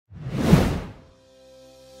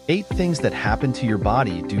8 things that happen to your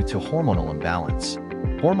body due to hormonal imbalance.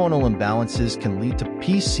 Hormonal imbalances can lead to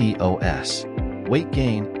PCOS, weight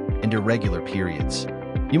gain, and irregular periods.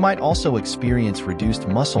 You might also experience reduced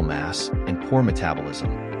muscle mass and poor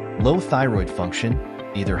metabolism. Low thyroid function,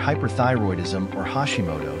 either hyperthyroidism or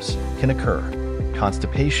Hashimoto's, can occur.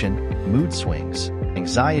 Constipation, mood swings,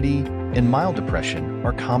 anxiety, and mild depression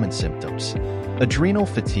are common symptoms. Adrenal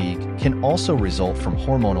fatigue can also result from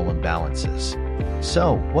hormonal imbalances.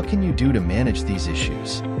 So, what can you do to manage these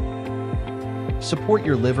issues? Support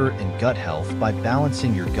your liver and gut health by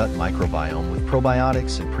balancing your gut microbiome with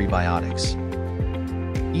probiotics and prebiotics.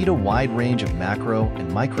 Eat a wide range of macro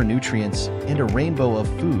and micronutrients and a rainbow of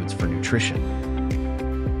foods for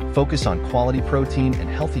nutrition. Focus on quality protein and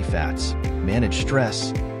healthy fats, manage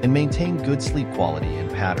stress, and maintain good sleep quality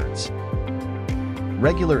and patterns.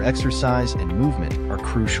 Regular exercise and movement are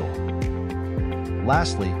crucial.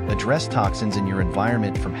 Lastly, address toxins in your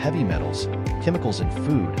environment from heavy metals, chemicals in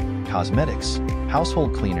food, cosmetics,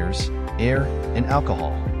 household cleaners, air, and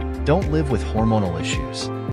alcohol. Don't live with hormonal issues.